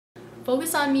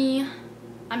Focus on me.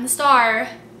 I'm the star.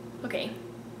 Okay.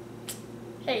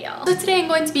 Hey y'all. So today I'm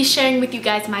going to be sharing with you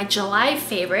guys my July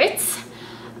favorites.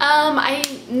 I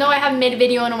know I haven't made a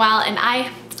video in a while and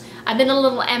I've been a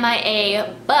little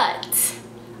MIA, but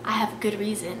I have a good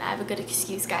reason. I have a good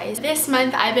excuse, guys. This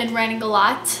month I've been running a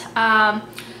lot.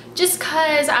 Just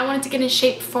because I wanted to get in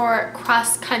shape for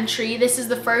cross country. This is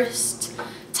the first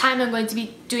time I'm going to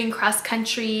be doing cross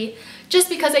country, just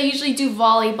because I usually do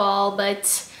volleyball,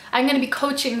 but I'm going to be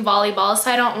coaching volleyball,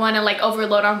 so I don't want to like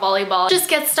overload on volleyball. Just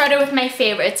get started with my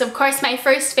favorites. Of course, my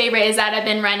first favorite is that I've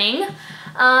been running.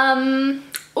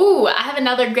 Ooh, I have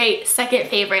another great second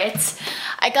favorite.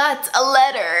 I got a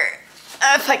letter,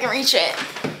 if I can reach it.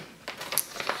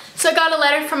 So I got a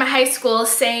letter from my high school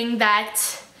saying that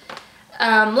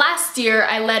last year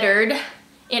I lettered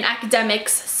in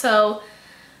academics, so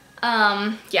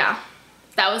yeah,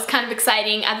 that was kind of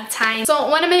exciting at the time. So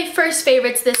one of my first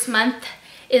favorites this month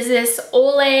is this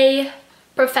Olay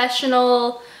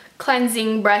professional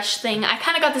cleansing brush thing. I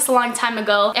kind of got this a long time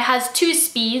ago. It has 2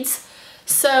 speeds,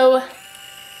 so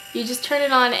you just turn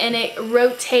it on and it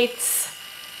rotates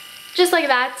just like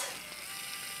that.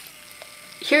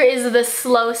 Here is the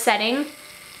slow setting,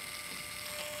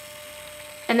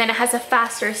 and then it has a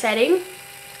faster setting.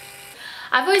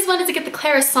 I've always wanted to get the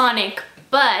Clarisonic,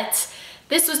 but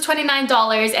this was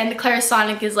 $29 and the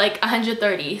Clarisonic is like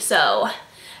 $130, so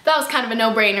that was kind of a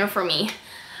no-brainer for me.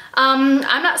 I'm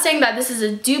not saying that this is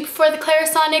a dupe for the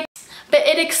Clarisonic, but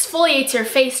it exfoliates your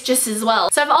face just as well.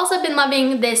 So I've also been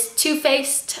loving this Too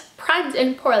Faced Primed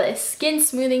and Poreless Skin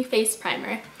Smoothing Face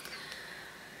Primer.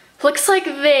 Looks like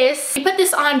this. You put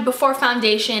this on before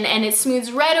foundation and it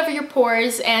smooths right over your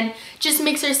pores and just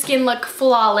makes your skin look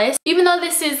flawless. Even though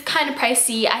this is kind of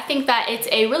pricey, I think that it's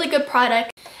a really good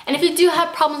product. And if you do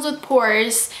have problems with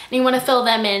pores and you want to fill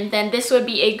them in, then this would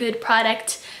be a good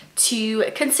product to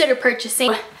consider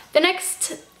purchasing. The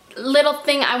next little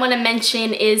thing I want to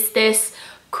mention is this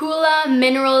Coola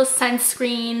Mineral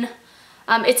Sunscreen.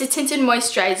 It's a tinted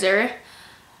moisturizer.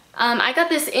 I got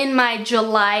this in my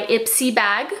July ipsy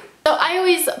bag. So I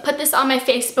always put this on my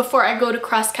face before I go to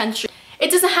cross country.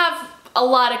 It doesn't have a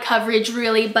lot of coverage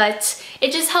really, but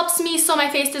it just helps me so my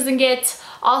face doesn't get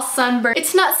all sunburned.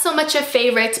 It's not so much a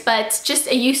favorite, but just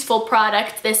a useful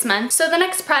product this month. So the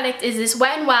next product is this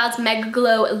Wet n Wild Mega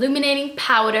Glow Illuminating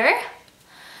Powder.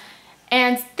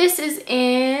 And this is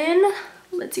in,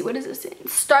 let's see, what is this in?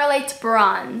 Starlight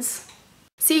Bronze.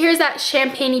 See, here's that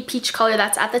champagne-y peach color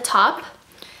that's at the top.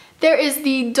 There is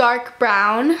the dark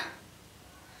brown.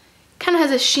 Kind of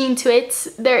has a sheen to it.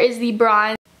 There is the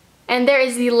bronze. And there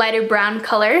is the lighter brown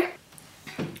color.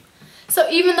 So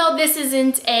even though this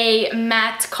isn't a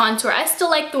matte contour, I still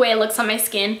like the way it looks on my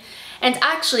skin. And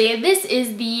actually, this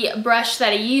is the brush that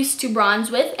I used to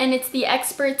bronze with, and it's the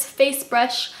Expert's Face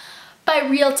Brush by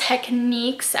Real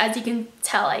Techniques. As you can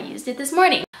tell, I used it this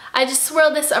morning. I just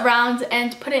swirled this around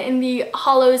and put it in the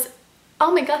hollows.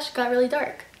 Oh my gosh, it got really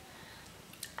dark.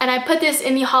 And I put this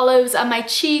in the hollows of my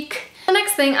cheek. The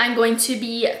next thing I'm going to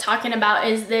be talking about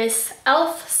is this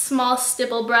e.l.f. Small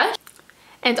Stipple Brush.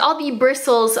 And all the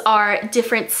bristles are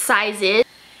different sizes.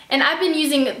 And I've been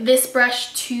using this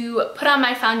brush to put on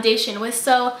my foundation with,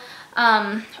 so,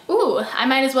 ooh, I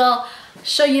might as well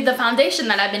show you the foundation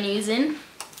that I've been using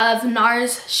of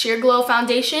NARS Sheer Glow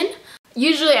Foundation.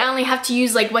 Usually I only have to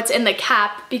use like what's in the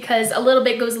cap because a little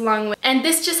bit goes a long way. And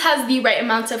this just has the right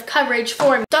amount of coverage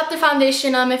for me. Dot the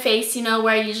foundation on my face, you know,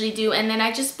 where I usually do, and then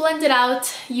I just blend it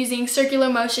out using circular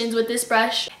motions with this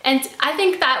brush. And I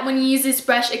think that when you use this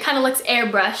brush, it kind of looks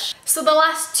airbrush. So the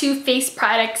last 2 face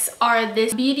products are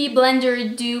this Beauty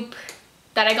Blender dupe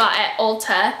that I got at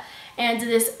Ulta and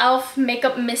this e.l.f.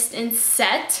 Makeup Mist and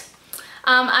Set.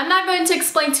 I'm not going to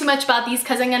explain too much about these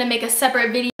because I'm going to make a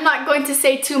separate video. I'm not going to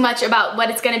say too much about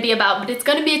what it's going to be about, but it's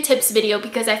going to be a tips video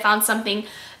because I found something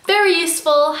very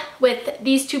useful with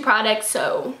these 2 products,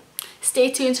 so stay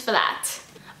tuned for that.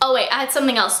 Oh wait, I had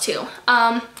something else too.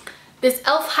 This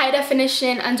e.l.f. High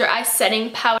Definition Under Eye Setting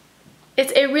Powder.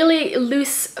 It's a really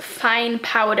loose, fine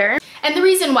powder. And the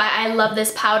reason why I love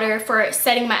this powder for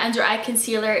setting my under eye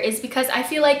concealer is because I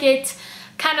feel like it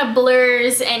kind of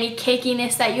blurs any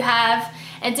cakiness that you have,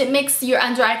 and it makes your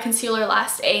under eye concealer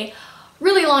last a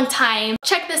really long time.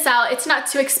 Check this out. It's not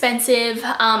too expensive.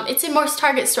 It's in most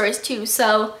Target stores too,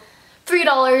 so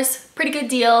 $3, pretty good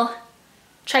deal.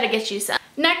 Try to get you some.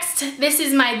 Next, this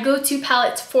is my go-to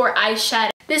palette for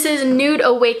eyeshadow. This is Nude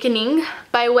Awakening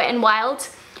by Wet n Wild.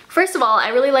 First of all, I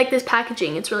really like this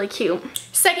packaging. It's really cute.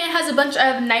 Second, it has a bunch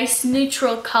of nice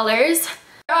neutral colors.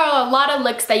 There are a lot of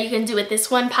looks that you can do with this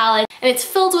one palette, and it's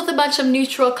filled with a bunch of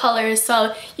neutral colors,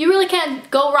 so you really can't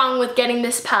go wrong with getting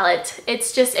this palette.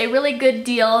 It's just a really good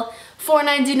deal.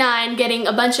 $4.99, getting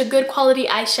a bunch of good quality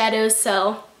eyeshadows,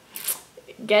 so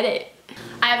get it.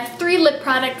 I have 3 lip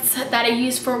products that I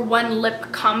use for one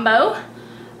lip combo.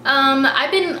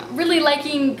 I've been really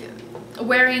liking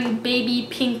wearing baby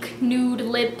pink nude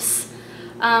lips.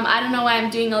 I don't know why I'm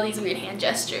doing all these weird hand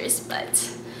gestures,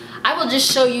 but I will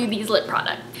just show you these lip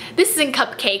products. This is in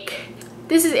Cupcake.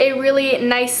 This is a really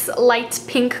nice light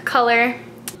pink color.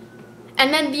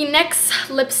 And then the next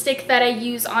lipstick that I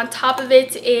use on top of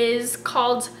it is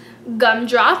called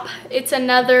Gumdrop. It's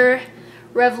another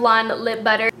Revlon lip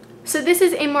butter. So this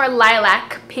is a more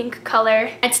lilac pink color.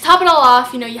 And to top it all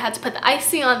off, you know, you had to put the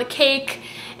icing on the cake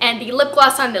and the lip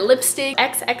gloss on the lipstick.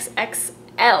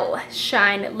 XXXL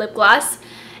Shine Lip Gloss.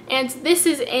 And this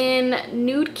is in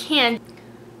Nude Candy.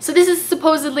 So this is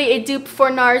supposedly a dupe for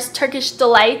NARS Turkish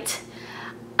Delight.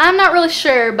 I'm not really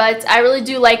sure, but I really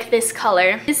do like this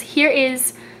color. Here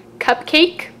is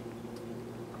Cupcake,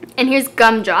 and here's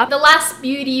Gumdrop. The last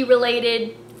beauty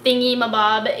related thingy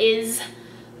mabob is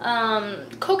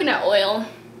coconut oil.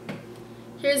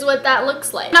 Here's what that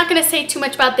looks like. I'm not going to say too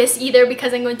much about this either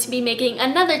because I'm going to be making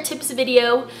another tips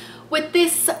video with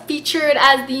this featured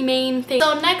as the main thing.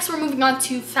 So next we're moving on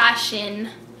to fashion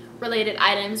related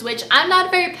items, which I'm not a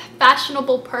very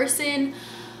fashionable person,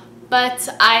 but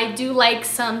I do like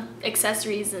some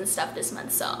accessories and stuff this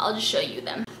month, so I'll just show you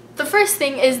them. The first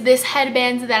thing is this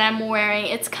headband that I'm wearing.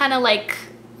 It's kind of like,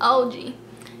 oh gee,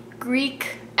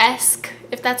 Greekesque,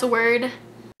 if that's a word.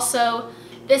 Also,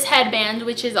 this headband,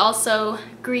 which is also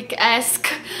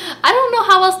Greekesque. I don't know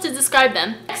how else to describe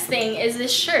them. Next thing is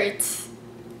this shirt.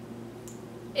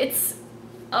 It's,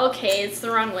 okay, it's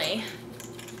the wrong way.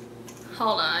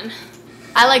 Hold on.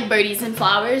 I like birdies and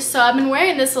flowers, so I've been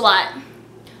wearing this a lot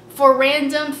for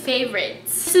random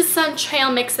favorites. This is some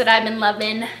trail mix that I've been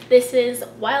loving. This is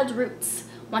Wild Roots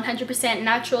 100%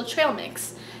 natural trail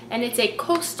mix, and it's a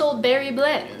coastal berry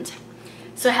blend.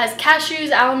 So it has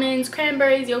cashews, almonds,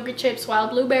 cranberries, yogurt chips, wild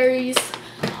blueberries,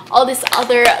 all this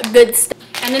other good stuff.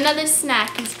 And another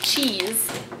snack is cheese,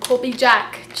 Colby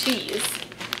Jack cheese.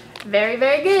 Very,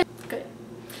 very good. Good.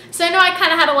 So I know I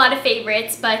kind of had a lot of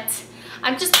favorites, but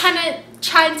I'm just kind of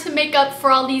trying to make up for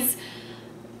all these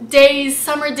days,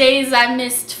 summer days I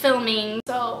missed filming.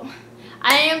 So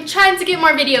I am trying to get more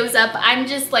videos up. I'm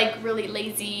just like really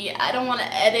lazy. I don't want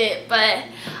to edit, but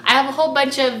I have a whole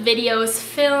bunch of videos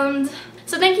filmed.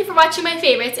 So thank you for watching my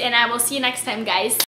favorites, and I will see you next time, guys.